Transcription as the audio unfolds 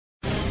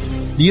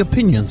The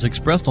opinions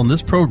expressed on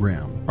this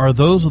program are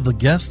those of the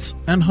guests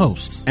and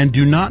hosts and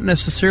do not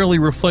necessarily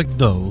reflect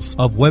those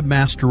of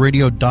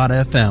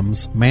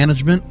webmasterradio.fm's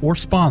management or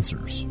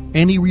sponsors.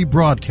 Any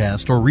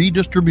rebroadcast or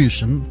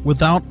redistribution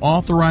without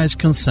authorized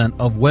consent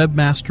of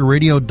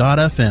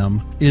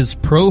webmasterradio.fm is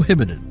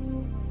prohibited.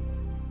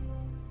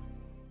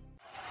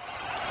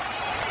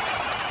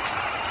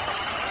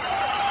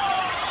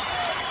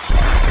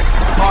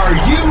 Are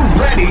you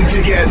ready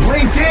to get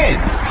LinkedIn?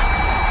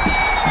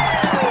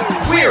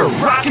 We're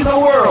rocking the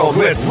world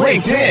with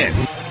LinkedIn.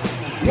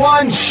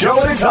 One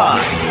show at a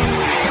time.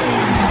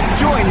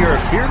 Join your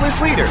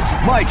fearless leaders,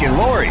 Mike and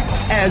Lori,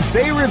 as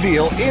they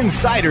reveal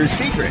insider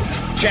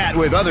secrets, chat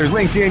with other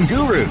LinkedIn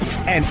gurus,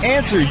 and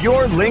answer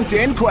your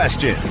LinkedIn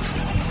questions.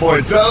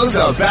 For those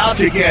about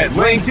to get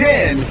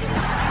LinkedIn,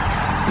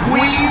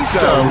 we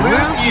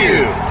salute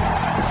you.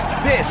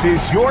 This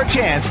is your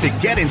chance to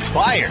get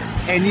inspired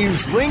and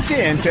use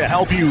LinkedIn to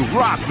help you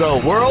rock the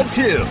world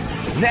too.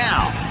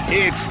 Now,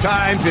 it's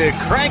time to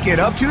crank it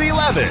up to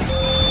 11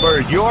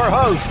 for your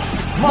hosts,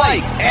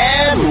 Mike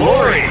and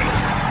Lori.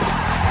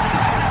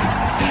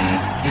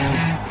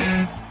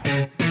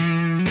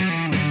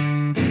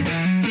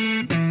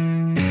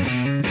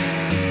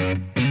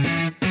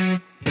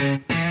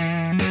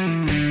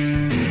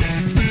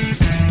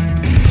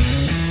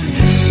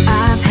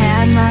 I've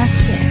had my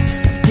share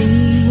of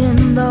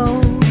being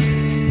low,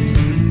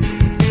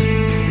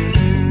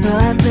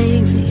 but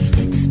lately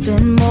it's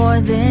been more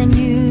than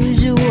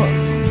usual.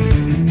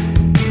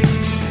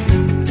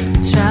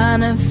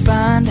 Trying to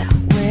find out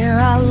where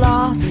I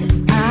lost it.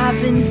 I've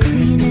been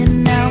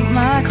cleaning out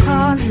my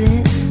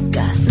closet,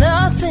 got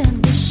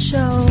nothing to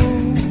show.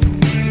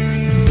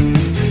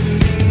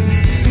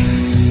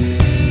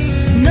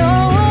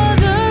 No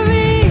other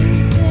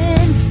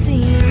reason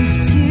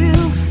seems to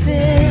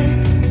fit.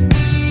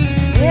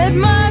 It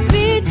might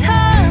be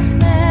time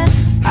that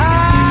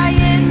I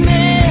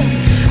admit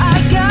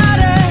I got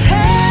a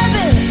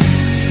habit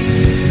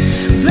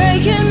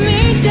breaking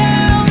me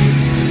down.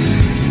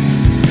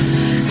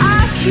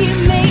 Keep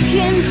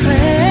making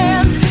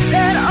plans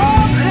that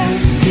all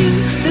crash to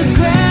the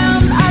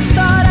ground. I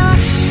thought I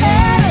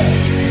had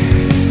it.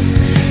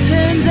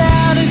 Turns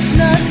out it's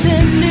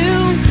nothing new.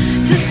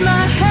 Just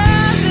my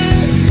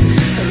habit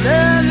of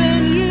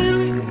loving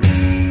you.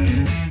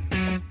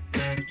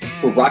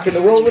 We're rocking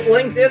the world with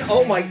LinkedIn.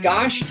 Oh my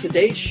gosh,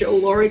 today's show,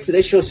 Lori,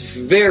 today's show is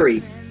very,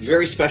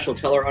 very special.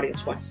 Tell our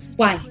audience why.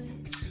 Why?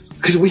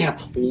 Because we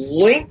have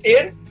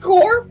LinkedIn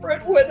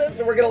Corporate with us,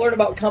 and we're going to learn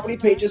about company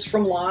pages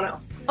from Lana.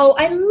 Oh,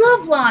 I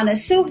love Lana.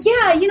 So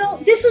yeah,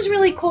 this was a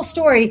really cool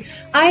story.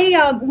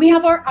 We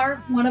have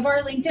our one of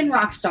our LinkedIn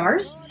rock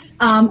stars,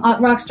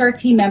 rockstar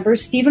team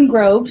members, Stephen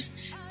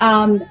Groves,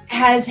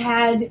 has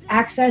had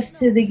access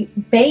to the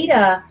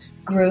beta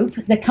group,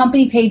 the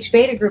company page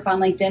beta group on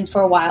LinkedIn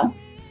for a while.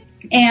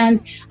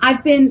 And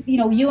I've been,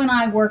 you and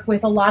I work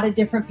with a lot of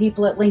different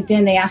people at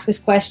LinkedIn. They ask us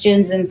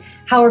questions and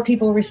how are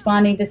people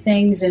responding to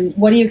things and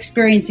what are you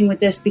experiencing with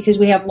this? Because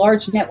we have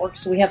large networks,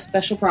 so we have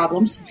special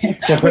problems. we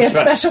have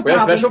special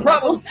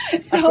problems.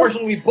 So,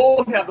 unfortunately, we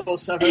both have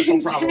those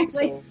special problems.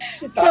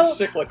 So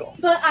cyclical.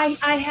 But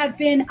I've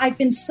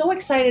been so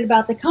excited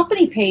about the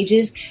company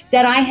pages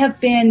that I have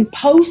been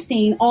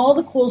posting all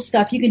the cool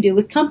stuff you can do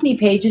with company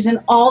pages in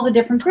all the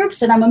different groups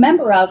that I'm a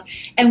member of.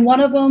 And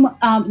one of them,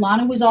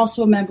 Lana was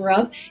also a member of.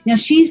 Now,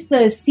 she's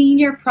the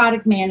senior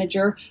product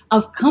manager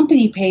of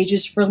company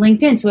pages for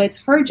LinkedIn. So it's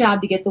her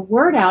job to get the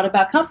word out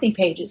about company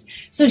pages.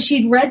 So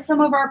she'd read some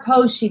of our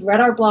posts, she'd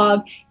read our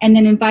blog, and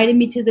then invited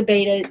me to the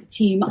beta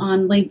team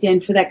on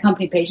LinkedIn for that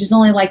company page. There's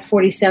only like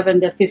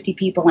 47 to 50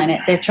 people in it.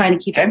 They're trying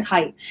to keep it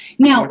tight.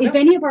 Now, if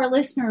any of our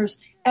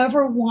listeners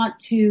ever want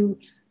to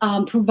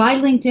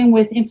provide LinkedIn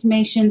with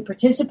information,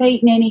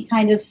 participate in any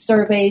kind of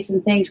surveys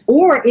and things,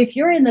 or if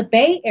you're in the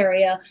Bay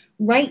Area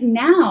right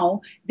now,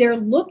 they're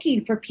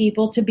looking for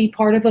people to be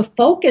part of a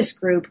focus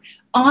group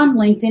on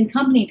LinkedIn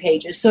company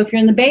pages. So if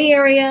you're in the Bay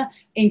Area,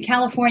 in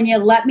California,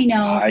 let me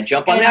know. I'd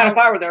jump on that if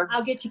I were there.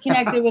 I'll get you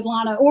connected with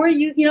Lana. Or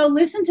you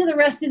listen to the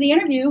rest of the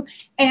interview,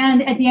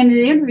 and at the end of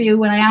the interview,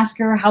 when I ask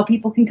her how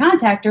people can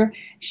contact her,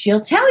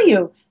 she'll tell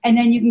you, and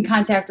then you can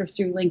contact her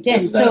through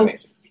LinkedIn. So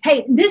amazing.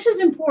 Hey, this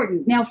is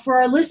important. Now, for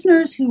our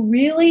listeners who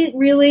really,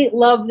 really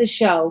love the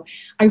show,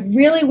 I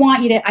really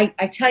want you to, I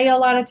tell you a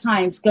lot of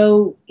times,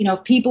 go,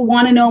 if people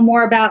want to know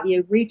more about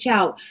you, reach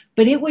out.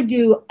 But it would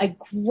do a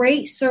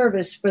great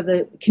service for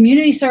the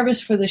community service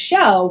for the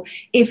show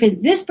if in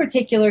this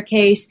particular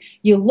case,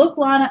 you look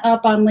Lana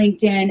up on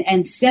LinkedIn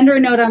and send her a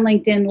note on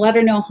LinkedIn, let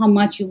her know how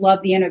much you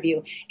love the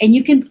interview. And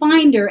you can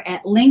find her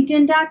at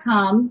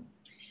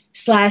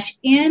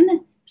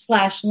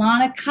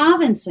linkedin.com/in/Lana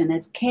Khavinson.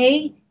 It's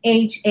Khavinson.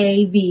 And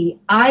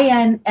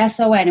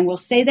we'll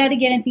say that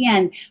again at the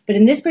end. But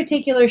in this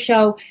particular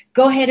show,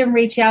 go ahead and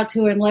reach out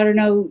to her and let her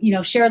know,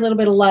 share a little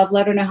bit of love.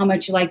 Let her know how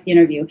much you like the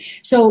interview.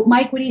 So,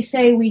 Mike, what do you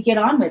say we get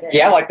on with it?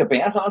 Yeah, like the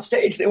band's on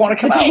stage. They want to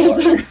come out. The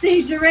band's on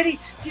stage. They're ready.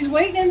 She's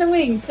waiting in the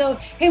wings. So,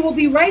 hey, we'll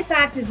be right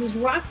back. This is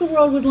Rock the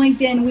World with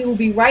LinkedIn. We will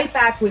be right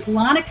back with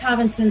Lana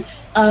Khavinson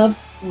of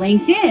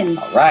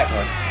LinkedIn. All right,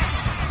 Lori.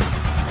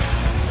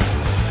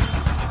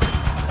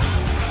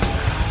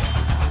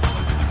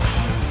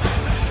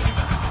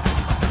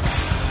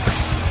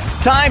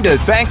 Time to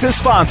thank the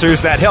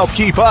sponsors that help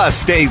keep us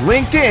stay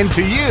linked in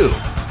to you.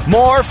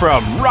 More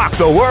from Rock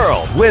the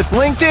World with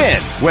LinkedIn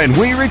when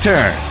we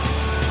return.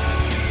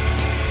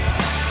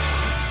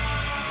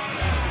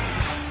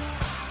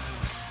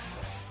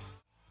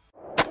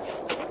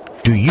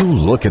 Do you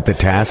look at the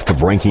task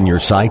of ranking your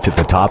site at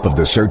the top of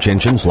the search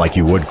engines like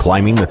you would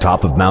climbing the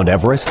top of Mount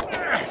Everest?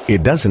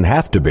 It doesn't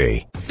have to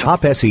be.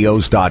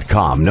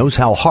 TopSEOs.com knows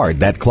how hard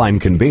that climb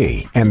can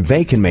be, and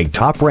they can make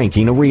top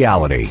ranking a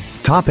reality.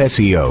 Top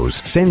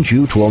SEOs sends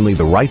you to only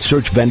the right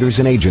search vendors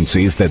and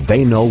agencies that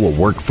they know will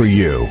work for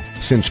you.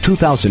 Since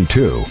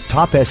 2002,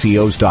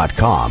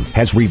 TopSEOs.com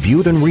has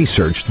reviewed and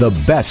researched the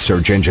best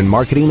search engine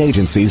marketing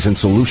agencies and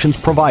solutions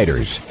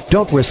providers.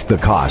 Don't risk the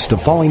cost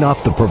of falling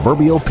off the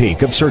proverbial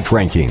peak of search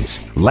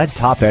rankings. Let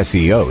Top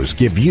SEOs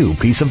give you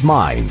peace of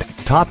mind.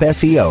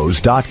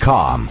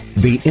 TopSEOs.com,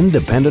 the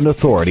independent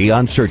authority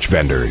on search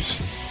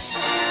vendors.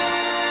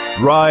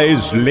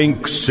 Rise,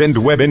 links, and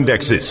web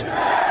indexes.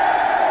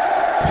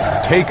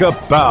 Take a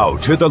bow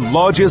to the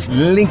largest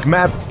link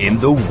map in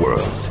the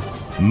world.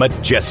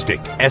 Majestic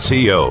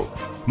SEO.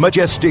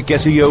 Majestic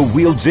SEO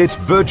wields its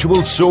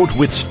virtual sword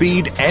with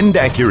speed and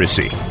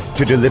accuracy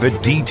to deliver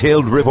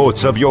detailed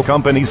reports of your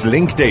company's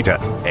link data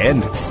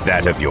and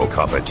that of your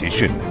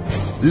competition.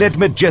 Let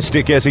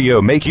Majestic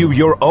SEO make you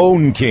your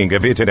own king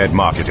of internet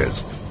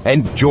marketers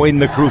and join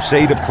the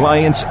crusade of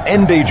clients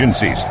and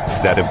agencies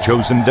that have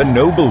chosen the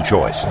noble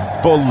choice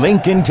for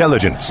link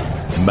intelligence.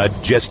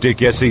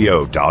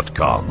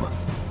 MajesticSEO.com.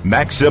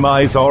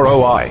 Maximize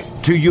ROI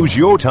to use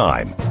your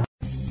time.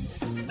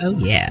 Oh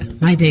yeah,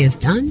 my day is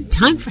done.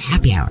 Time for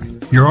happy hour.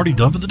 You're already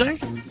done for the day?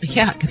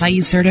 Yeah, because I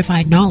use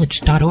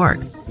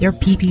CertifiedKnowledge.org. Their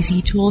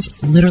PPC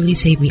tools literally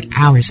save me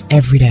hours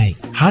every day.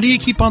 How do you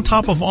keep on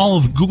top of all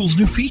of Google's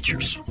new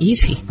features?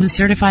 Easy. With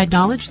Certified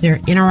Knowledge, their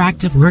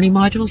interactive learning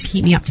modules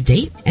keep me up to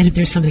date. And if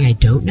there's something I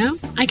don't know,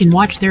 I can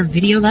watch their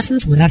video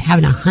lessons without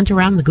having to hunt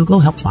around the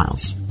Google Help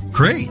files.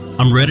 Great.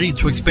 I'm ready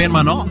to expand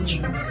my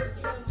knowledge.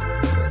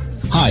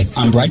 Hi,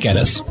 I'm Brett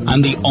Geddes.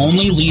 I'm the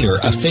only leader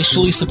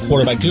officially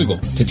supported by Google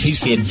to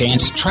teach the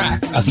advanced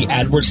track of the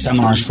AdWords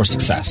Seminars for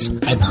Success.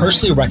 I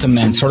personally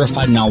recommend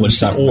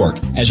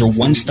CertifiedKnowledge.org as your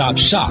one-stop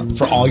shop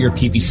for all your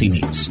PPC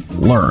needs.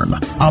 Learn,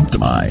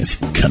 optimize,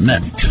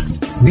 connect.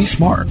 Be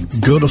smart.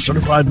 Go to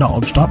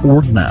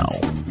CertifiedKnowledge.org now.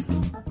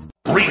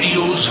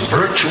 Radio's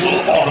virtual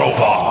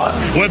Autobahn.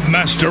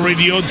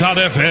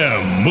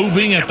 Webmasterradio.fm,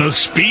 moving at the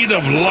speed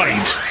of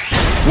light.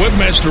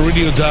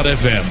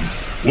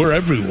 Webmasterradio.fm, we're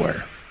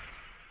everywhere.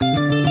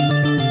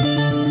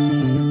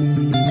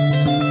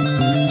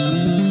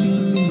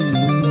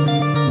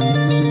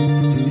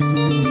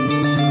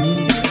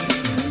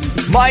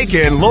 Mike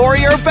and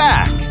Lori are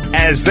back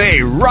as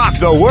they rock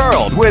the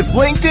world with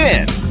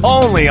LinkedIn,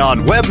 only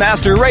on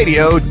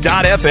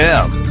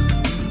webmasterradio.fm.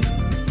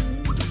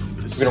 We're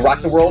going to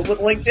rock the world with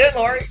LinkedIn,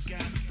 Lori.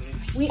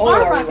 We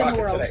are rocking the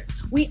world. Today.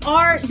 We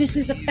are. This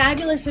is a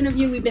fabulous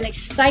interview. We've been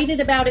excited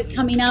about it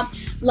coming up.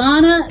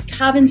 Lana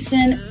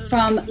Khavinson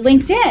from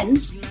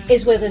LinkedIn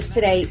is with us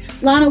today.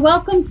 Lana,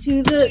 welcome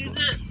to the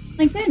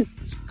LinkedIn.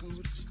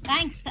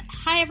 Thanks.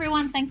 Hi,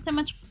 everyone. Thanks so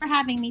much for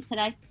having me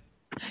today.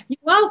 You're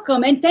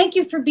welcome, and thank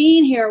you for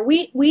being here.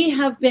 We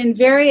have been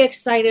very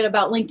excited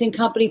about LinkedIn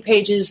company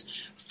pages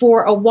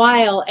for a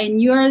while,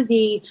 and you're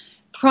the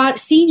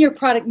senior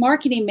product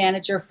marketing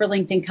manager for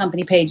LinkedIn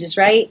company pages,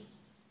 right?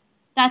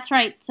 That's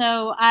right.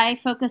 So I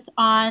focus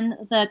on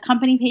the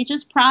company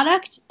pages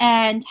product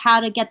and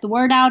how to get the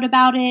word out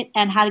about it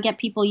and how to get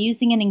people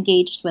using and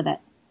engaged with it.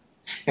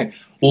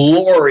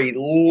 Lori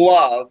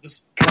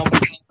loves company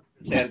pages,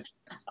 and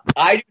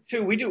I do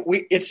too. We do.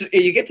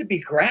 You get to be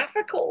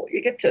graphical.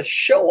 You get to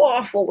show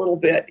off a little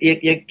bit.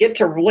 You get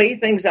to lay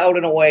things out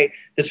in a way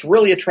that's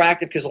really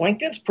attractive because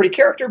LinkedIn's pretty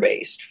character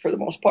based for the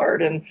most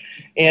part, and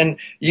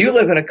you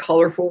live in a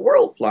colorful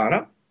world,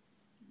 Lana.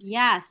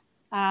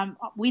 Yes,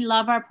 we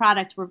love our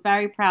product. We're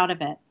very proud of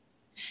it.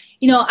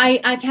 You know,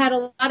 I've had a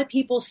lot of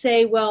people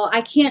say, well, I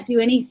can't do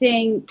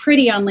anything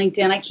pretty on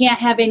LinkedIn. I can't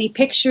have any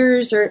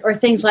pictures or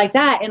things like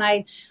that. And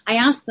I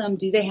ask them,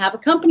 do they have a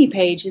company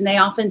page? And they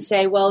often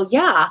say, well,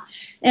 yeah.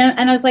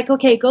 And I was like,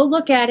 okay, go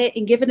look at it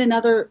and give it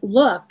another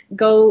look.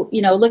 Go,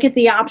 look at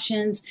the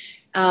options.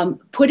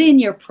 Put in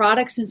your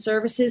products and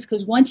services,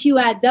 because once you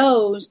add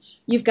those,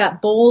 you've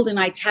got bold and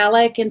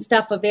italic and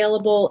stuff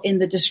available in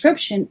the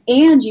description,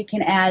 and you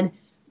can add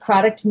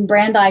product and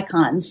brand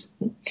icons.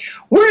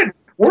 Where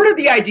did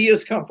the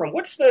ideas come from?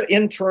 What's the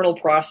internal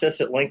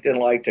process at LinkedIn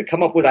like to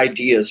come up with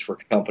ideas for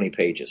company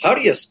pages? How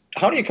do you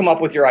come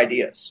up with your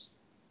ideas?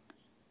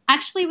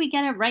 Actually, we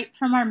get it right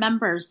from our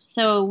members.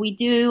 So we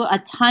do a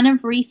ton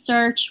of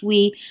research.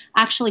 We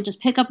actually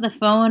just pick up the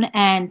phone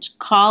and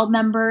call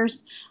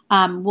members.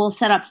 We'll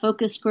set up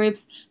focus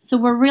groups. So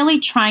we're really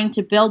trying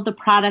to build the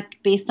product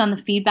based on the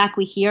feedback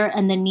we hear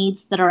and the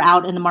needs that are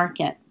out in the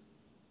market.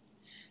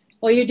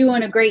 Well, you're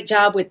doing a great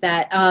job with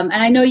that. And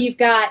I know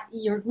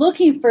you're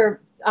looking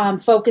for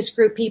focus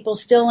group people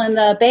still in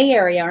the Bay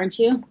Area, aren't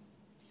you?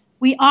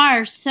 We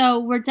are. So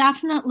we're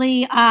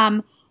definitely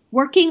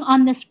working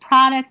on this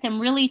product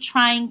and really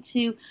trying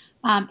to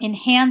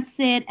enhance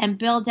it and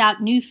build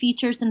out new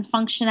features and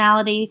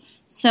functionality.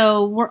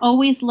 So we're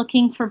always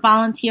looking for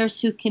volunteers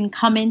who can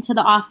come into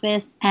the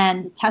office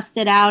and test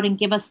it out and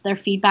give us their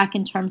feedback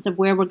in terms of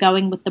where we're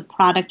going with the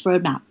product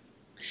roadmap.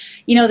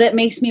 You know, that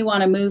makes me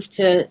want to move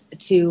to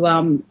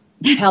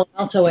Palo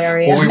Alto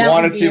area. Well, we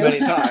wanted to many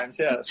times,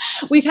 yes.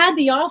 We've had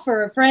the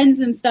offer of friends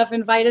and stuff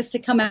invite us to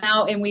come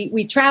out, and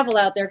we travel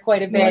out there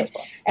quite a bit.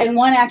 And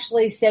one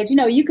actually said, you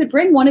know, you could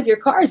bring one of your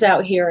cars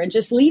out here and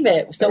just leave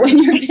it. So when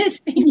you're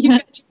visiting, you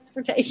have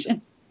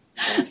transportation.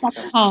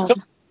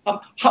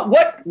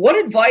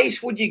 What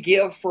advice would you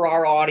give for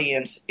our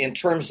audience in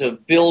terms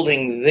of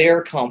building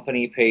their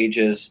company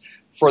pages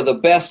for the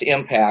best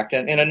impact,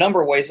 and in a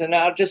number of ways? And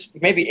now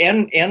just maybe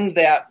end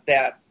that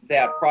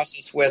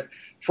process with,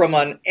 from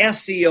an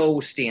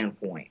SEO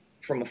standpoint,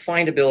 from a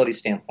findability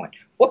standpoint,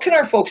 what can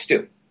our folks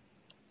do?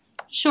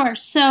 Sure.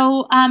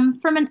 So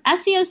from an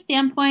SEO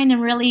standpoint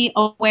and really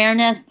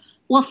awareness,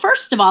 well,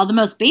 first of all, the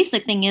most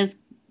basic thing is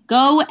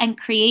go and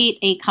create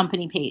a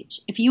company page.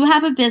 If you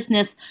have a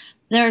business,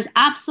 there's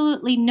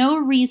absolutely no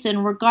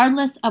reason,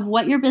 regardless of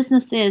what your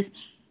business is,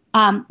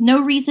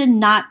 no reason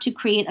not to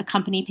create a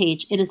company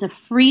page. It is a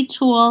free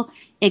tool.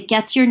 It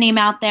gets your name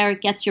out there.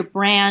 It gets your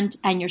brand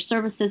and your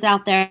services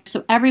out there.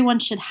 So everyone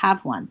should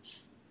have one.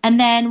 And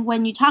then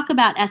when you talk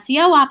about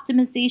SEO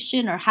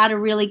optimization or how to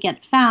really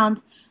get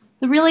found,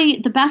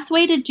 the best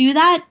way to do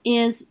that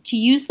is to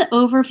use the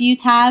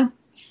overview tab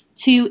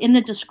to, in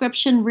the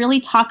description, really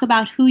talk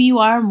about who you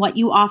are and what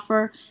you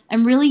offer,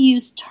 and really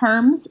use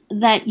terms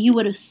that you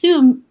would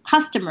assume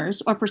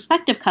customers or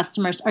prospective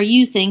customers are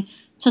using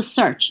to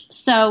search.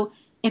 So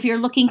if you're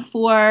looking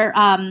for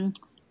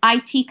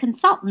IT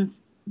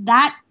consultants,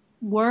 that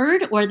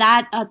word or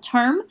that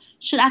term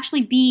should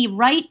actually be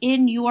right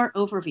in your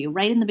overview,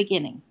 right in the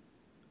beginning.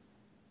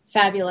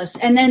 Fabulous.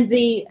 And then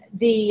the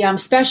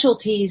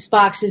specialties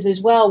boxes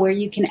as well, where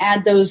you can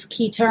add those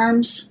key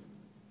terms.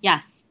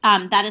 Yes,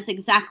 that is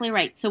exactly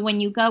right. So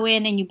when you go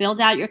in and you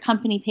build out your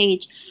company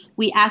page,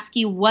 we ask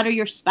you, what are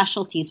your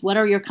specialties? What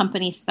are your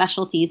company's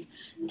specialties?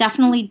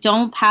 Definitely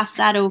don't pass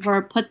that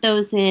over. Put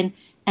those in,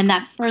 and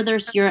that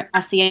furthers your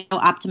SEO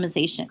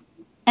optimization.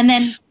 And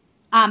then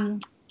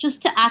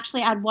just to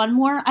actually add one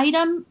more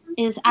item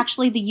is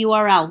actually the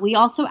URL. We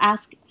also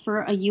ask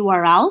for a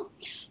URL.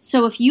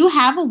 So if you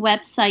have a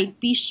website,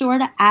 be sure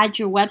to add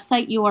your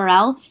website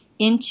URL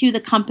into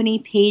the company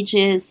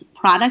page's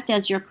product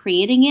as you're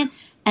creating it.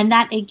 And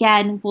that,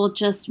 again, will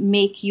just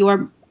make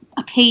your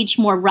page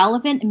more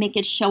relevant and make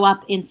it show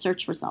up in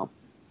search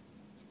results.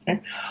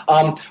 Okay.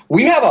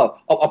 We have a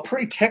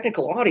pretty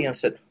technical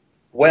audience at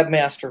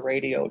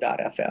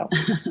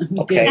webmasterradio.fm.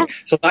 Okay.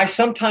 So I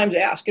sometimes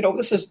ask,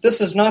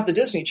 this is not the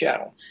Disney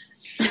Channel.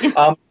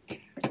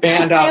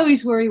 And I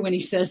always worry when he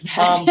says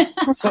that.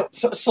 So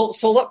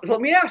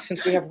let me ask,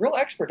 since we have a real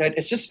expert,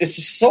 it's just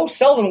so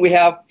seldom we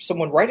have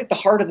someone right at the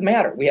heart of the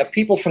matter. We have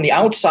people from the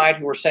outside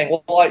who are saying,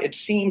 well, it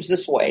seems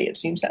this way, it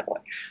seems that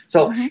way.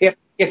 So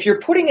if you're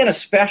putting in a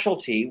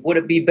specialty, would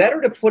it be better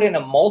to put in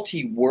a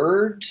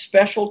multi-word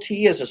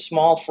specialty as a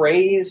small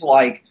phrase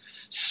like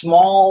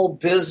small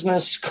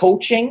business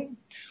coaching?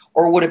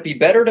 Or would it be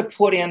better to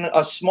put in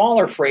a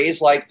smaller phrase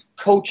like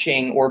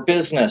coaching or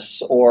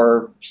business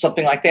or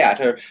something like that?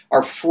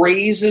 Are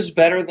phrases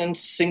better than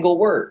single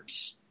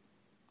words?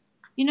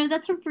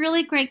 That's a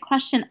really great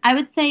question. I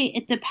would say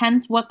it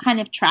depends what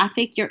kind of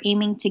traffic you're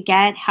aiming to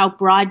get, how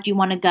broad you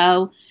want to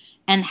go,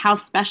 and how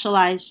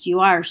specialized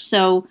you are.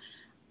 So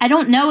I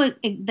don't know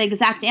the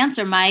exact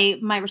answer. My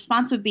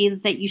response would be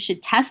that you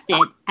should test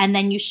it, and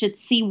then you should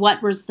see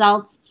what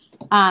results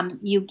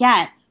you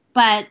get.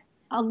 But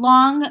a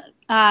long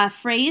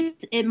phrase,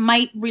 it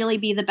might really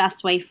be the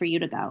best way for you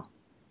to go.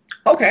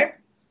 Okay.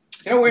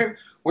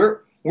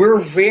 We're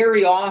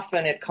very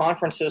often at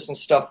conferences and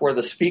stuff where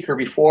the speaker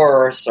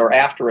before us or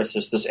after us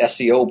is this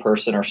SEO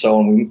person or so,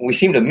 and we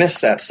seem to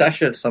miss that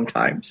session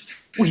sometimes.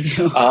 We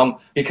do.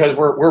 Because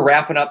we're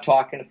wrapping up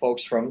talking to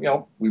folks from,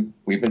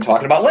 we've been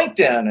talking about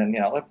LinkedIn,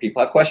 and,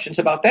 people have questions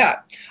about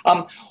that.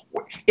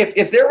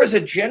 If there was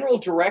a general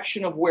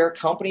direction of where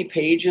company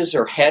pages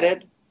are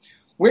headed,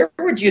 where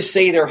would you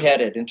say they're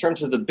headed in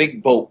terms of the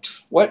big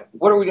boat? What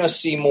are we going to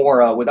see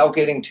more without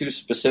getting too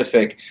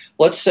specific?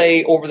 Let's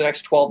say over the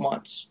next 12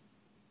 months.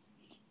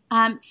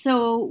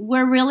 So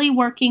we're really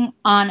working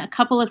on a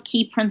couple of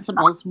key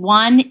principles.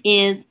 One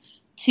is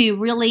to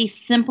really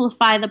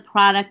simplify the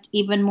product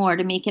even more,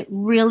 to make it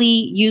really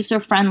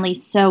user-friendly.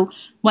 So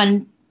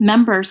when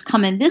members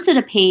come and visit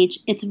a page,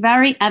 it's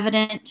very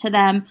evident to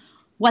them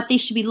what they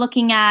should be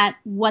looking at,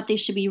 what they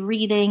should be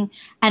reading,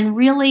 and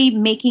really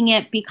making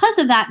it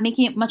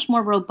much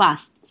more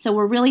robust. So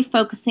we're really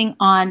focusing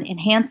on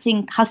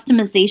enhancing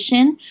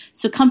customization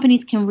so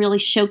companies can really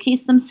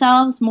showcase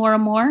themselves more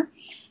and more,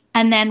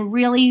 and then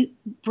really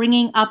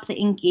bringing up the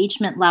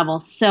engagement level.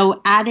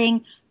 So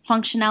adding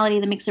functionality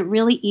that makes it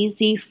really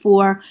easy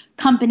for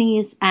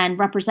companies and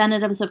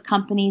representatives of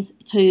companies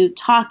to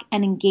talk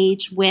and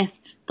engage with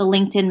the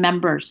LinkedIn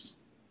members.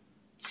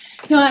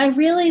 I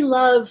really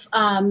love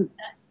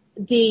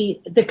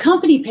the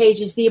company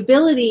pages, the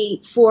ability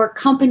for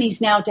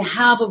companies now to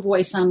have a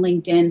voice on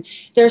LinkedIn.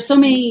 There are so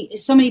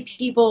many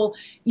people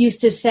used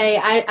to say,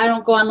 I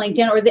don't go on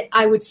LinkedIn, or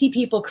I would see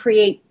people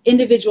create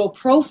individual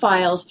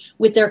profiles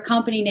with their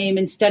company name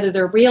instead of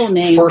their real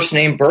name. First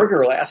name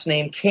Burger, last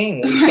name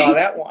King. We saw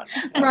that one.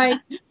 Right.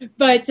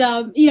 But,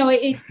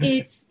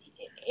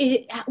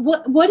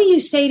 what do you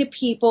say to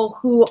people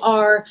who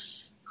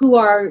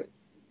are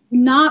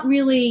not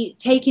really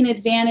taking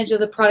advantage of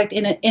the product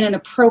in an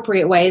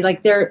appropriate way,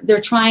 like they're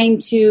trying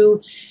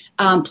to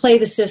play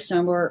the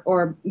system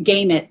or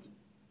game it?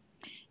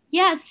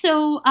 Yeah,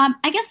 so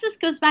I guess this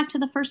goes back to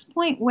the first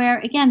point where,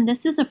 again,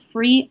 this is a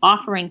free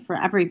offering for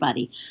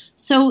everybody.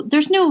 So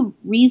there's no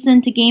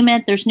reason to game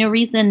it. There's no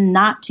reason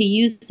not to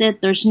use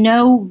it. There's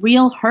no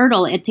real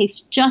hurdle. It takes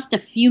just a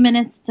few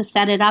minutes to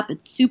set it up.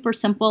 It's super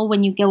simple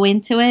when you go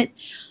into it.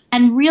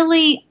 And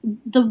really,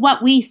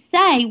 what we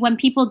say when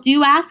people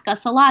do ask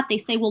us a lot, they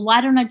say, well, why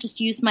don't I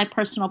just use my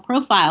personal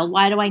profile?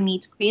 Why do I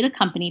need to create a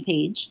company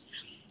page?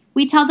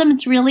 We tell them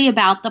it's really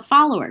about the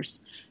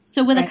followers.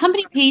 So with a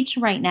company page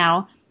right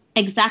now,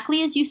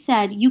 exactly as you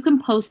said, you can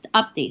post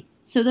updates.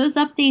 So those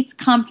updates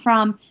come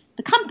from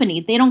the company.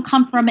 They don't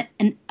come from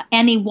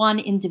any one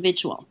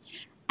individual.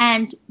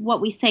 And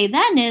what we say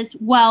then is,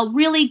 well,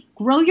 really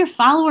grow your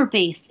follower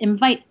base.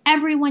 Invite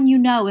everyone you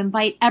know.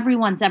 Invite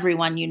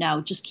everyone you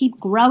know. Just keep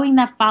growing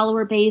that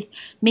follower base,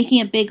 making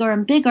it bigger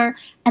and bigger,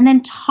 and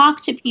then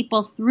talk to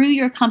people through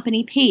your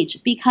company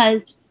page.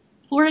 Because,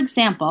 for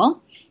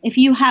example, if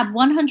you have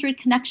 100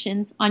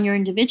 connections on your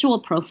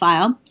individual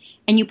profile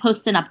and you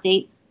post an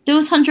update,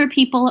 those 100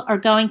 people are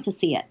going to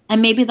see it,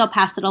 and maybe they'll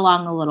pass it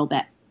along a little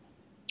bit.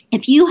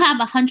 If you have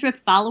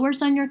 100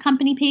 followers on your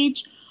company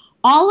page,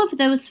 all of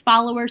those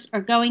followers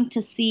are going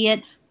to see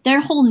it. Their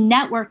whole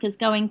network is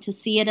going to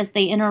see it as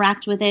they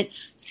interact with it.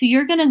 So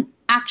you're going to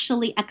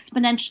actually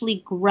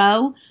exponentially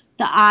grow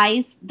the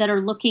eyes that are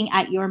looking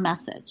at your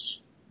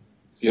message.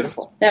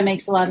 Beautiful. That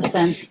makes a lot of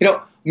sense.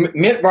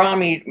 Mitt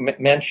Romney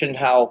mentioned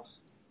how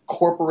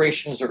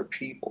corporations are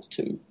people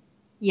too.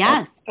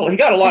 Yes. He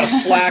got a lot of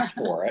slack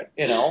for it,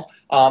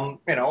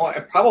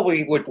 I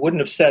probably wouldn't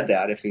have said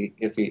that if he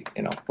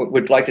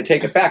would like to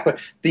take it back. But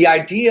the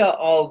idea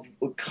of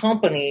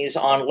companies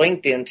on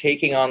LinkedIn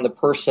taking on the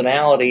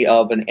personality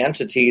of an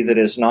entity that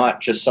is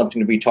not just something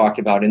to be talked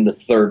about in the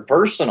third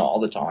person all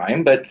the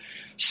time, but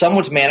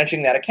someone's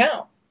managing that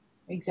account.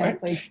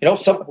 Exactly.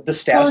 Right? The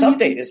status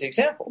update is the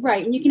example.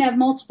 Right, and you can have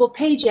multiple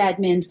page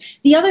admins.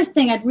 The other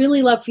thing I'd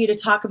really love for you to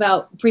talk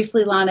about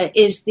briefly, Lana,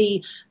 is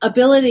the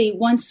ability,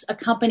 once a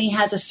company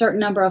has a certain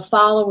number of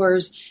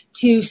followers,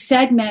 to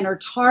segment or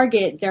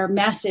target their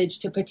message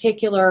to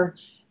particular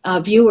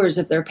viewers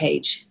of their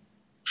page.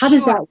 How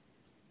does that work?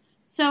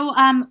 So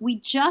we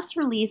just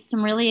released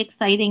some really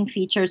exciting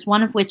features,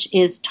 one of which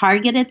is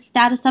targeted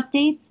status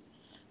updates.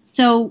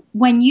 So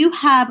when you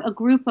have a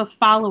group of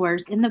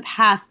followers, in the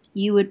past,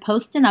 you would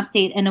post an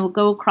update and it would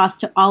go across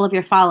to all of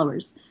your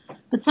followers.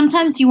 But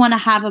sometimes you want to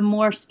have a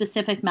more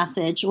specific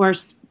message or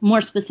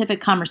more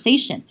specific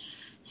conversation.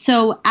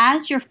 So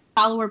as your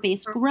follower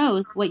base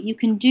grows, what you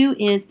can do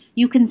is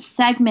you can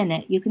segment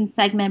it. You can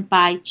segment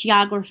by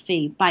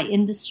geography, by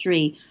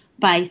industry,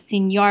 by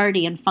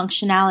seniority and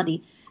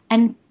functionality.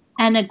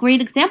 And a great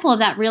example of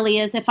that really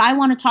is if I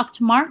want to talk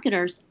to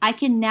marketers, I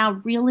can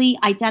now really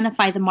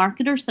identify the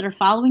marketers that are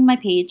following my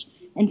page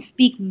and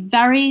speak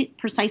very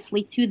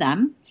precisely to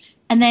them.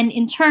 And then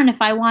in turn,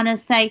 if I want to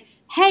say,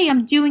 hey,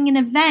 I'm doing an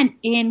event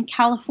in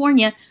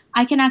California,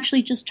 I can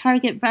actually just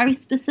target very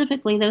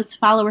specifically those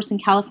followers in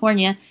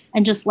California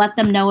and just let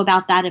them know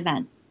about that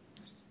event.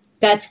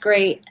 That's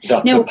great.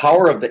 The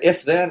power of the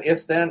if then.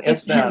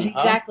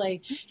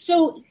 Exactly. Huh?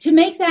 So to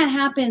make that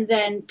happen,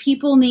 then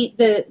people need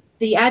the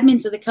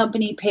admins of the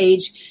company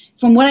page.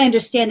 From what I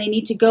understand, they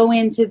need to go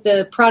into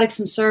the products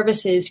and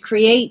services,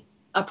 create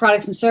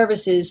products and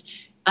services,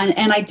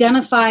 and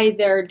identify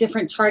their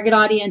different target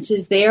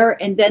audiences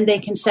there, and then they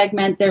can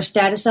segment their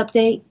status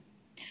update.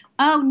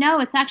 Oh, no,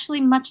 it's actually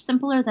much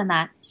simpler than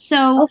that.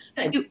 So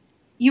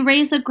you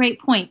raise a great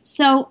point.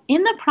 So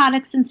in the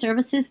products and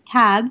services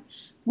tab,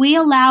 we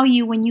allow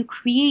you when you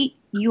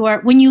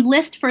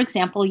list, for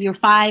example, your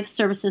 5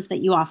 services that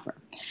you offer,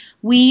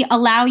 we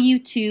allow you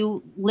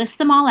to list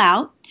them all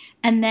out.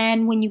 And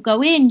then when you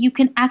go in, you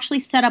can actually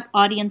set up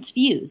audience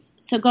views.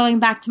 So going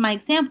back to my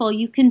example,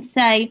 you can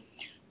say,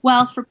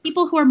 well, for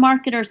people who are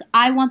marketers,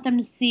 I want them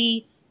to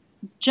see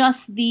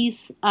just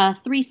these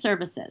 3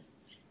 services.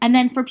 And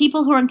then for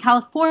people who are in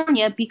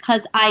California,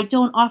 because I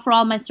don't offer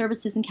all my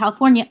services in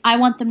California, I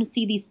want them to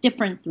see these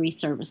different 3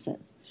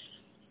 services.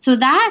 So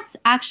that's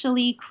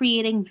actually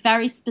creating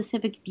very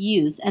specific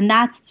views, and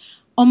that's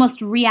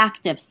almost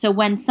reactive. So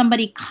when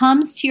somebody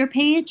comes to your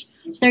page,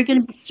 they're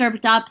going to be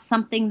served up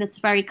something that's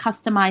very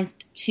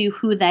customized to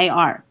who they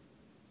are.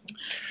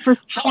 For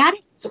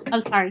status,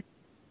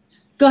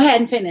 Go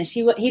ahead and finish.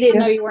 He didn't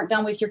know you weren't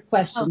done with your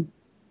question.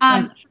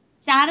 For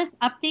status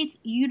updates,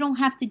 you don't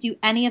have to do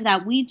any of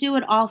that. We do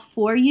it all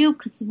for you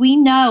because we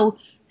know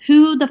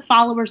who the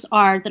followers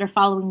are that are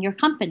following your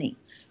company.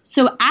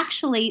 So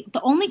actually,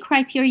 the only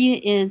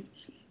criteria is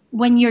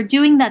when you're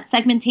doing that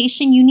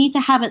segmentation, you need to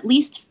have at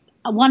least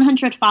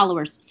 100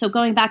 followers. So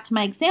going back to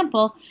my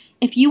example,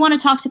 if you want to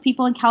talk to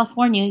people in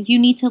California, you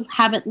need to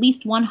have at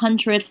least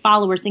 100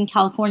 followers in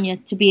California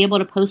to be able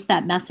to post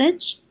that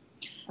message.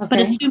 Okay. But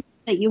assuming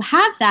that you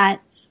have that,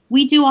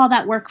 we do all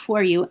that work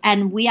for you,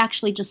 and we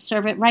actually just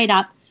serve it right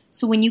up.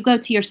 So when you go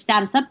to your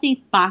status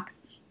update box,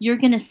 you're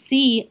going to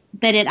see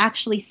that it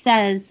actually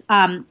says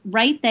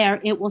right there,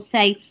 it will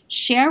say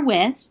share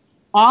with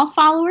all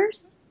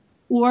followers,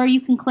 or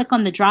you can click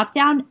on the drop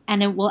down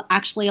and it will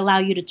actually allow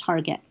you to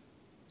target.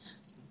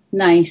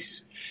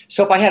 Nice.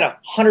 So if I had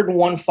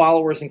 101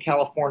 followers in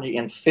California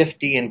and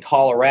 50 in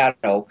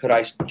Colorado, could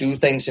I do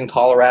things in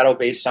Colorado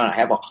based on I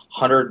have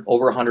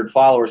over 100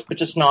 followers, but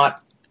just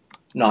not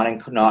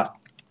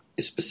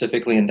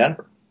specifically in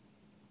Denver?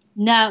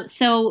 No,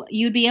 so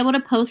you'd be able to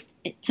post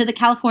to the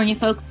California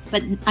folks,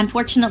 but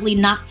unfortunately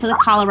not to the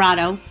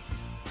Colorado.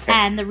 Okay.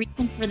 And the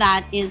reason for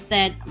that is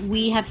that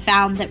we have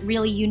found that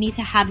really you need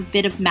to have a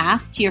bit of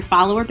mass to your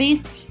follower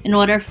base in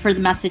order for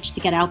the message to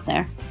get out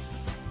there.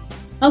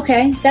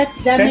 Okay,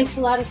 that makes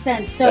a lot of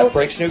sense. So that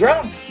breaks new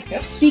ground.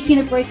 Yes. Speaking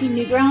of breaking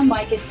new ground,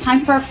 Mike, it's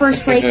time for our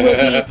first break.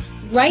 We'll be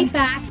right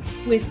back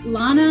with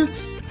Lana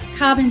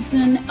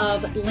Khavinson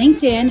of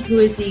LinkedIn, who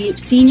is the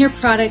Senior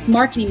Product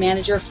Marketing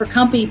Manager for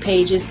Company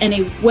Pages and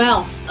a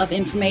wealth of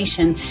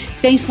information.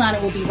 Thanks, Lana.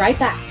 We'll be right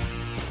back.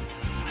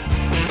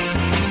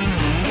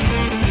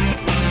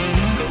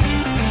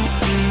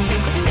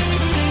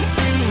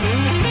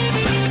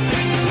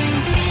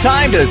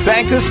 Time to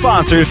thank the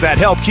sponsors that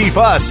help keep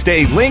us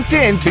stay linked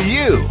in to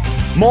you.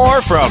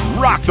 More from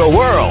Rock the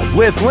World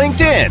with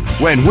LinkedIn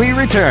when we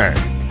return.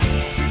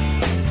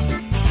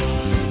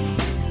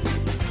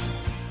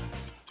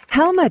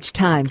 How much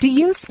time do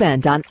you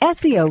spend on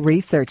SEO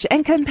research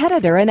and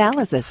competitor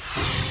analysis?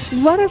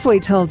 What if we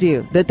told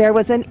you that there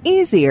was an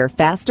easier,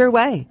 faster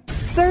way?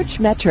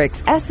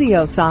 Searchmetrics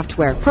SEO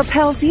software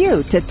propels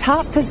you to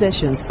top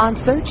positions on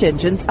search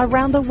engines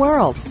around the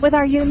world with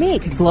our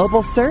unique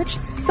global search,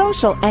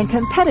 social, and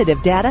competitive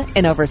data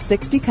in over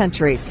 60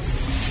 countries.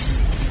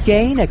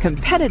 Gain a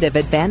competitive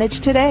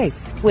advantage today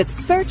with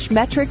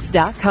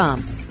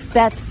Searchmetrics.com.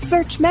 That's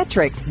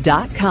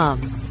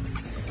Searchmetrics.com.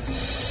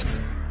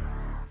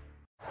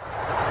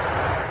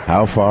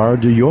 How far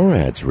do your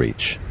ads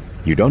reach?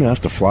 You don't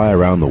have to fly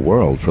around the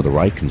world for the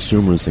right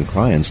consumers and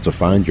clients to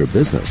find your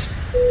business.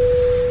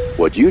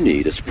 What you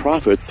need is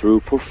profit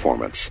through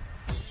performance.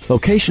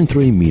 Location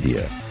 3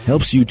 Media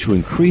helps you to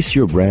increase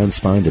your brand's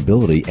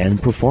findability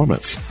and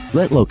performance.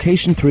 Let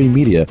Location 3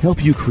 Media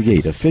help you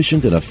create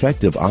efficient and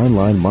effective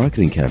online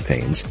marketing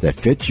campaigns that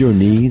fit your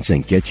needs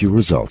and get you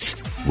results.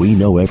 We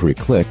know every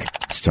click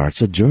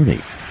starts a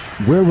journey.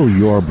 Where will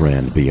your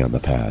brand be on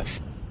the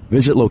path?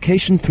 Visit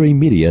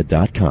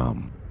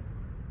location3media.com.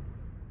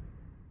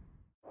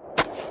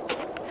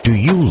 Do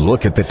you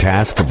look at the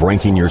task of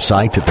ranking your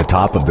site at the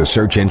top of the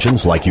search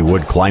engines like you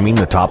would climbing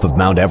the top of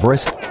Mount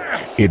Everest?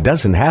 It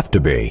doesn't have to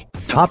be.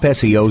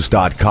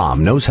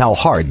 TopSEOs.com knows how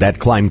hard that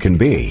climb can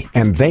be,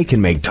 and they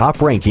can make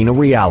top ranking a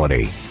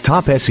reality.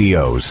 Top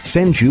SEOs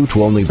sends you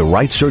to only the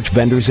right search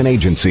vendors and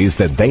agencies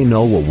that they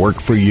know will work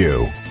for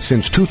you.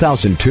 Since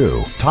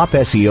 2002,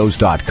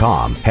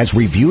 TopSEOs.com has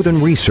reviewed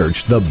and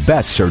researched the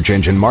best search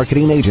engine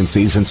marketing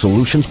agencies and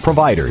solutions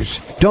providers.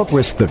 Don't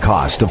risk the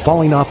cost of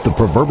falling off the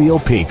proverbial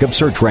peak of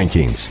search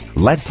rankings.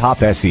 Let Top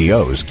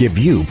SEOs give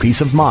you peace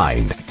of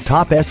mind.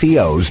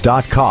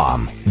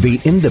 TopSEOs.com, the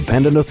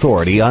independent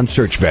authority on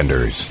search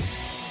vendors.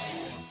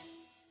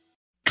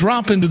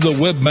 Drop into the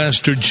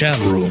Webmaster chat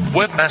room.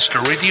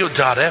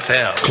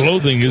 Webmasterradio.fm.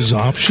 Clothing is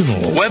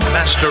optional.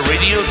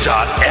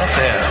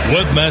 Webmasterradio.fm.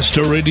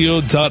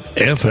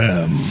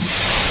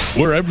 Webmasterradio.fm.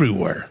 We're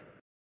everywhere.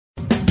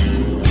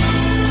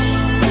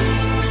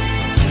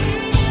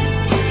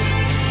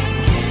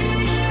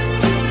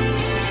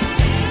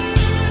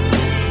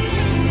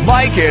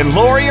 Mike and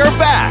Lori are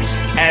back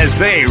as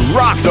they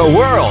rock the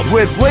world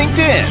with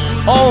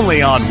LinkedIn,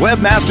 only on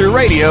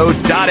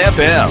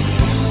webmasterradio.fm.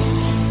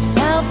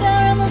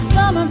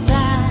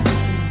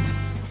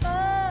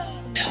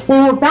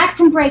 Well, we're back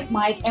from break,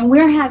 Mike, and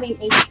we're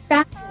having a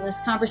fabulous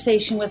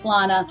conversation with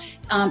Lana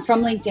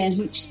from LinkedIn,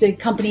 who's the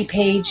company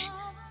page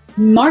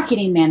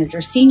marketing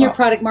manager, senior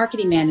product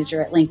marketing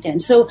manager at LinkedIn.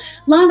 So,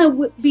 Lana,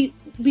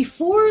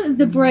 before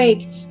the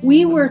break,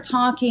 we were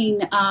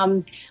talking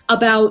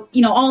about,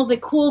 all the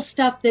cool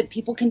stuff that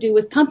people can do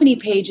with company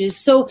pages.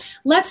 So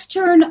let's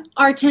turn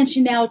our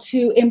attention now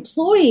to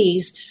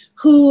employees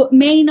who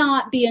may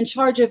not be in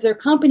charge of their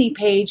company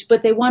page,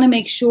 but they want to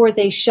make sure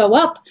they show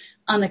up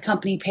on the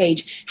company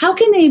page. How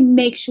can they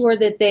make sure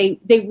that they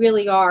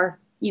really are,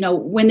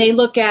 when they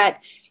look at,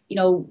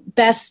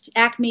 Best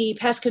Acme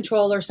Pest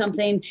Control or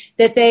something,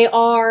 that they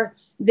are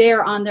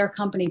there on their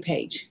company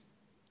page?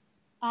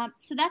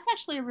 So that's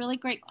actually a really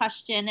great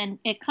question, and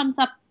it comes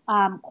up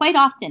quite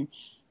often.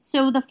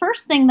 So the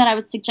first thing that I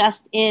would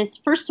suggest is,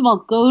 first of all,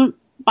 go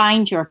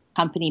find your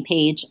company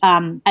page.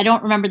 I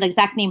don't remember the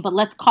exact name, but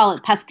let's call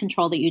it pest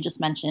control that you just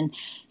mentioned.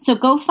 So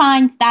go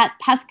find that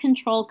pest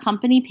control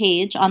company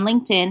page on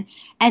LinkedIn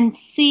and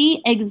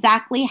see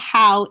exactly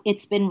how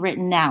it's been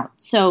written out.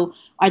 So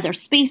are there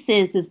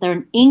spaces? Is there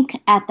an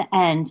ink at the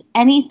end?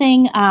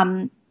 Anything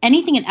and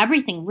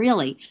everything,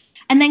 really.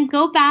 And then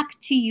go back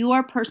to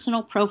your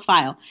personal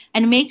profile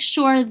and make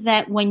sure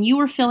that when you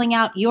were filling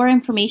out your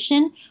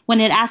information, when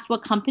it asked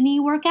what company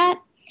you work at,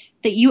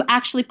 that you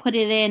actually put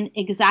it in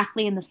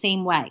exactly in the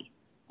same way.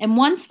 And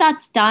once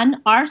that's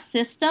done, our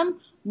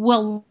system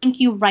will link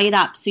you right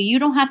up. So you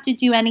don't have to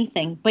do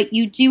anything, but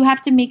you do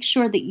have to make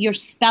sure that you're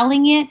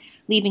spelling it,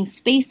 leaving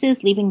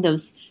spaces, leaving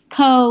those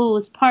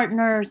co's,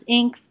 partners,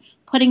 inks,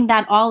 putting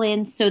that all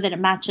in so that it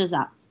matches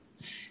up.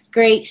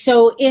 Great.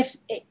 So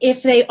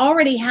if they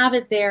already have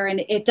it there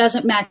and it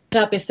doesn't match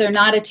up, if they're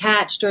not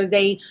attached or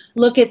they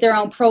look at their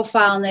own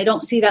profile and they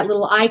don't see that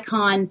little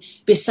icon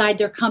beside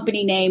their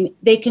company name,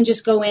 they can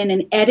just go in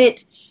and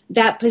edit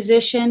that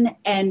position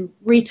and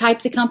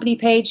retype the company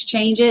page,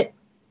 change it.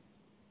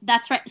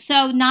 That's right.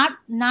 So not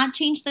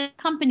change the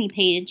company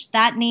page.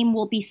 That name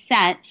will be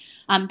set.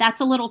 That's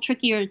a little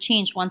trickier to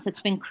change once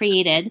it's been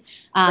created.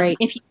 Right.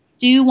 If you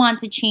do want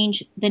to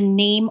change the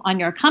name on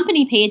your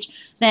company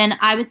page, then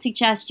I would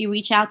suggest you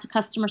reach out to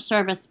customer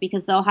service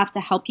because they'll have to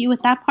help you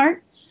with that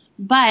part.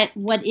 But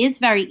what is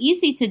very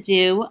easy to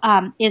do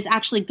is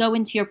actually go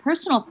into your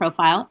personal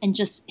profile and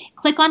just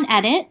click on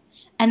edit,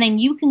 and then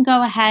you can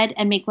go ahead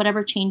and make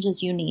whatever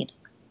changes you need.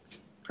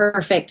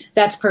 Perfect.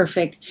 That's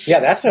perfect. Yeah,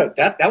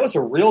 that was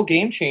a real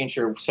game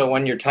changer. So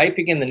when you're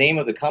typing in the name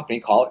of the company,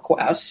 call it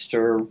Quest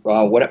or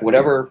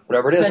whatever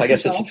it is. Quest I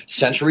guess Control. it's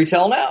Century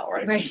Tel now,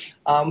 right? Right.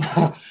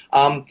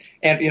 And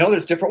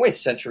there's different ways.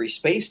 Century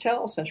Space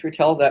Tel, Century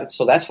Tel.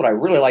 So that's what I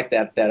really like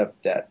that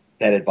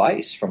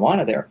advice from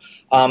Lana there.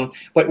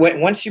 But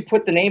once you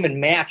put the name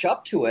and match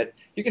up to it,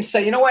 you can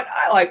say, you know what,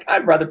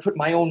 I'd rather put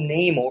my own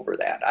name over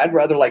that. I'd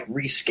rather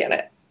reskin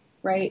it.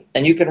 Right.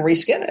 And you can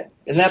reskin it.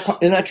 Isn't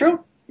that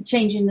true?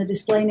 Changing the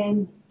display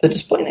name. The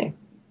display name.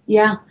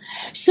 Yeah.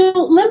 So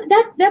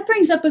that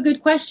brings up a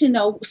good question,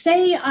 though.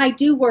 Say I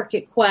do work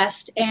at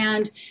Quest,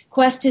 and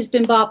Quest has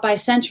been bought by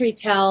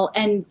CenturyTel,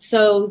 and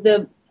so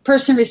the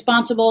person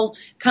responsible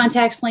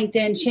contacts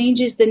LinkedIn,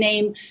 changes the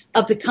name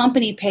of the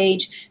company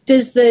page.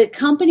 Does the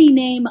company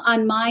name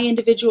on my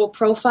individual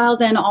profile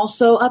then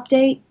also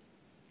update?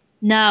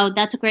 No,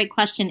 that's a great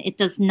question. It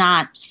does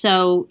not.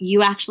 So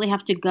you actually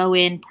have to go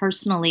in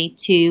personally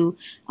to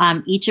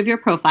each of your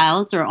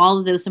profiles, or all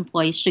of those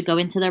employees should go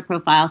into their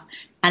profiles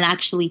and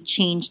actually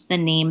change the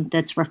name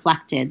that's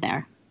reflected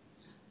there.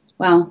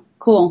 Wow,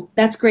 cool.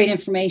 That's great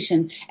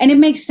information. And it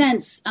makes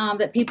sense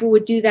that people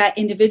would do that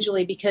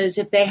individually, because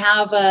if they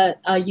have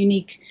a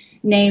unique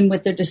name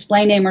with their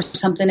display name or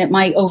something, it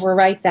might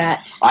overwrite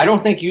that. I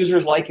don't think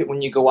users like it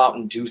when you go out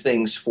and do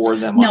things for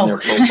them on their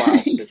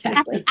profiles.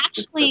 Exactly.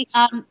 Actually,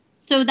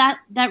 so that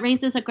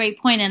raises a great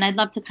point, and I'd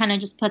love to kind of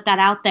just put that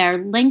out there.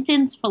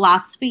 LinkedIn's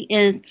philosophy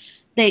is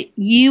that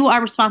you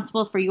are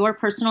responsible for your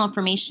personal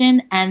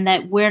information and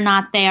that we're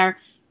not there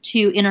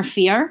to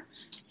interfere.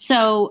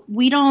 So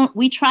we do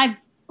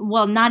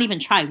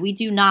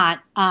not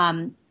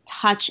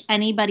touch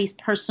anybody's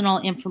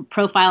personal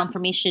profile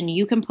information.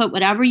 You can put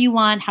whatever you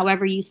want,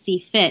 however you see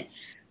fit.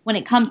 When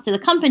it comes to the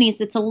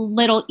companies, it's a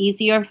little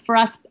easier for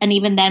us. And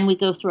even then, we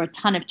go through a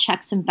ton of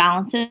checks and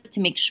balances to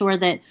make sure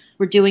that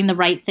we're doing the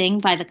right thing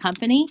by the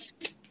company.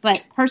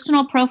 But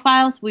personal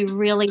profiles, we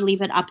really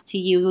leave it up to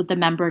you, the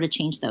member, to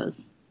change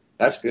those.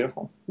 That's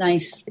beautiful.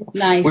 Nice. We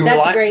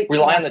That's great.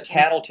 Rely on the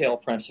tattletale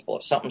principle.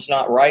 If something's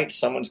not right,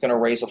 someone's going to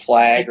raise a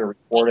flag or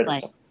report it.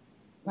 Right.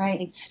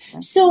 Right.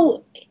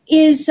 So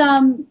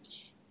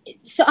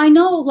so I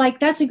know,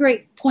 that's a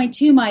great point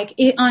too, Mike.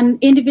 On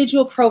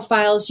individual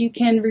profiles, you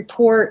can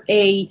report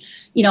a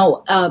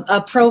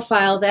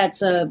profile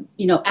that's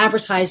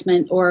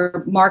advertisement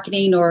or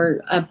marketing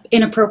or an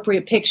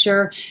inappropriate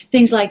picture,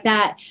 things like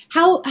that.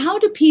 How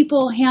do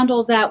people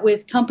handle that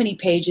with company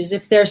pages?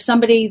 If there's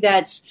somebody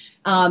that's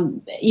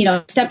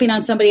stepping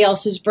on somebody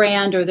else's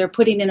brand, or they're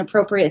putting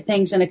inappropriate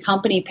things in a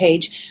company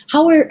page,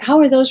 how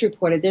are those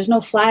reported? There's no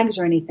flags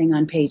or anything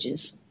on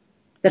pages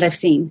that I've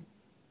seen.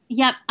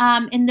 Yep.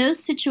 In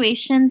those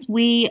situations,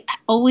 we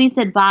always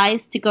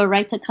advise to go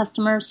right to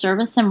customer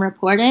service and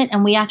report it.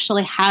 And we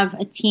actually have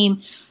a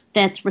team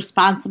that's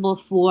responsible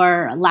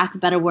for, lack of a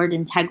better word,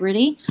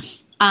 integrity.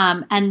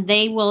 And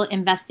they will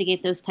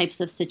investigate those types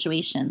of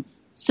situations.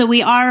 So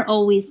we are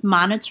always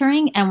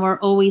monitoring, and we're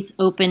always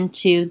open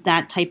to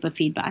that type of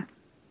feedback.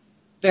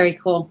 Very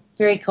cool.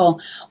 Very cool.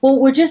 Well,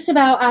 we're just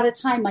about out of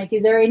time, Mike.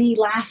 Is there any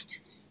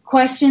last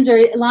questions, or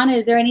Lana,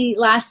 is there any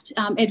last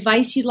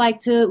advice you'd like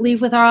to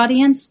leave with our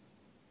audience?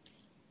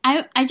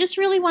 I just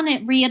really want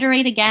to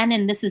reiterate again,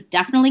 and this is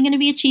definitely going to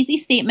be a cheesy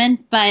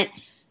statement, but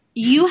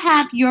you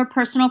have your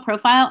personal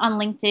profile on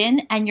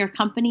LinkedIn, and your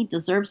company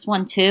deserves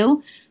one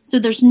too. So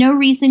there's no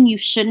reason you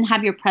shouldn't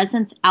have your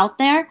presence out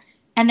there.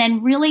 and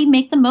then really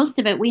make the most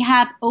of it. We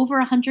have over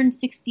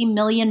 160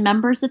 million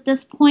members at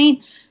this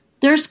point.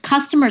 There's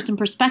customers and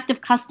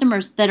prospective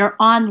customers that are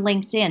on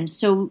LinkedIn.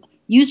 So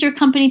use your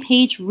company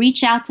page,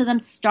 reach out to them,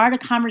 start a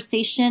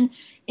conversation.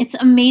 It's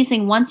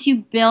amazing. Once you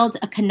build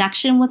a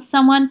connection with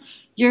someone,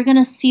 you're going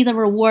to see the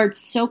rewards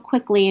so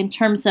quickly in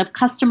terms of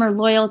customer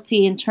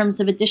loyalty, in terms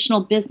of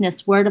additional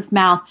business, word of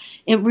mouth.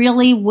 It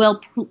really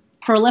will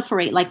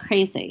proliferate like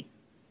crazy.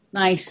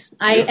 Nice.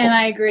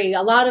 I agree.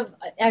 A lot of,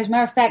 as a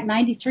matter of fact,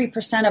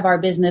 93% of our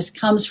business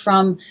comes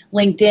from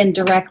LinkedIn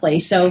directly.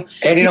 So,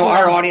 and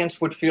our audience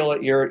would feel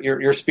that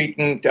you're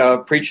speaking,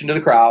 preaching to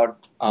the crowd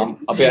a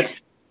bit,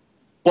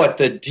 but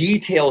the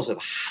details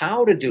of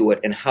how to do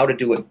it and how to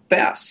do it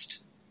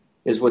best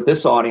is what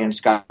this audience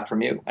got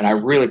from you. And I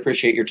really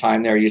appreciate your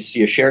time there.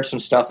 You shared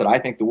some stuff that I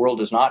think the world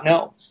does not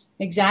know.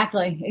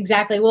 Exactly.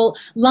 Well,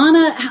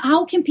 Lana,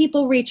 how can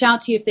people reach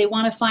out to you if they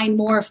want to find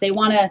more, if they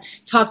want to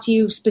talk to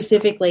you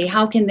specifically?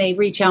 How can they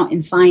reach out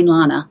and find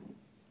Lana?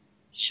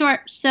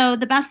 Sure. So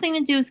the best thing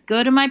to do is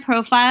go to my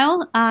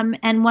profile.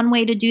 And one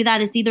way to do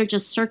that is either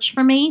just search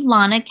for me,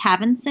 Lana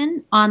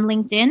Khavinson, on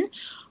LinkedIn,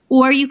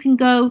 or you can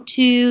go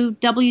to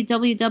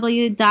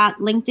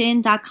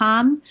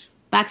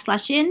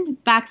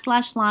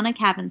www.linkedin.com/in/Lana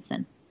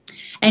Khavinson.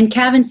 And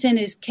Khavinson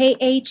is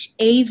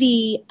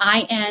Khavinson.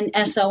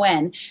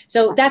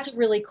 So that's a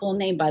really cool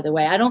name, by the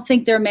way. I don't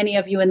think there are many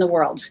of you in the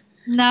world.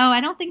 No,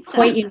 I don't think so.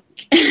 Quite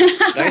unique.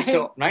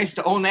 Nice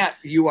to own that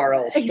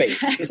URL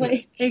space.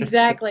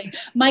 Exactly.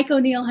 Mike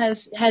O'Neill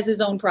has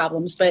his own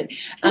problems, but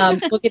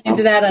we'll get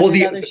into that on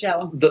another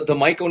show. The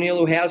Mike O'Neill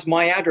who has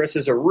my address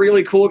is a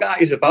really cool guy.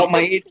 He's about my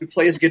age, who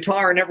plays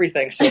guitar and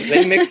everything. So if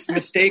they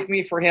mistake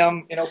me for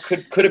him,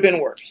 could have been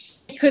worse.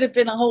 It could have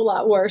been a whole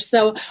lot worse.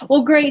 So,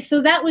 well, great.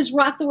 So that was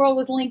Rock the World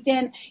with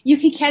LinkedIn. You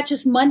can catch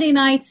us Monday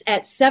nights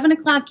at 7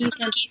 o'clock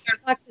Eastern, 8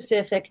 o'clock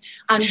Pacific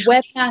on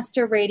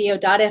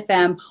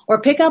webmasterradio.fm, or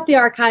pick up the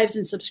archives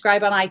and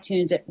subscribe on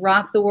iTunes at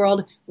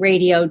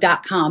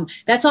rocktheworldradio.com.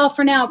 That's all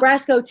for now.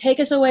 Brasco, take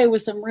us away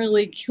with some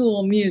really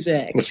cool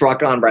music. Let's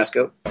rock on,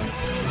 Brasco.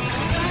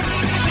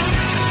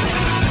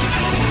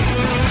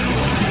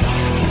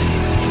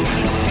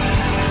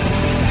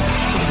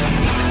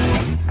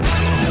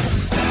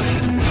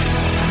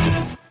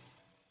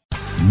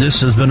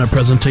 This has been a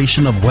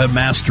presentation of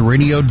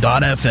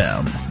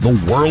webmasterradio.fm, the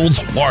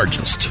world's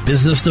largest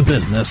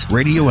business-to-business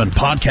radio and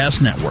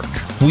podcast network.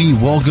 We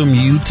welcome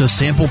you to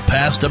sample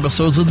past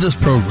episodes of this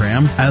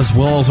program, as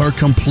well as our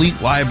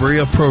complete library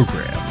of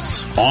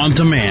programs, on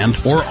demand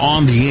or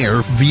on the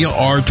air via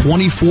our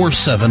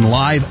 24/7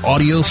 live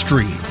audio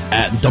stream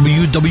at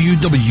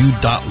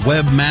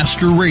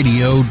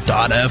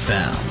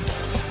www.webmasterradio.fm.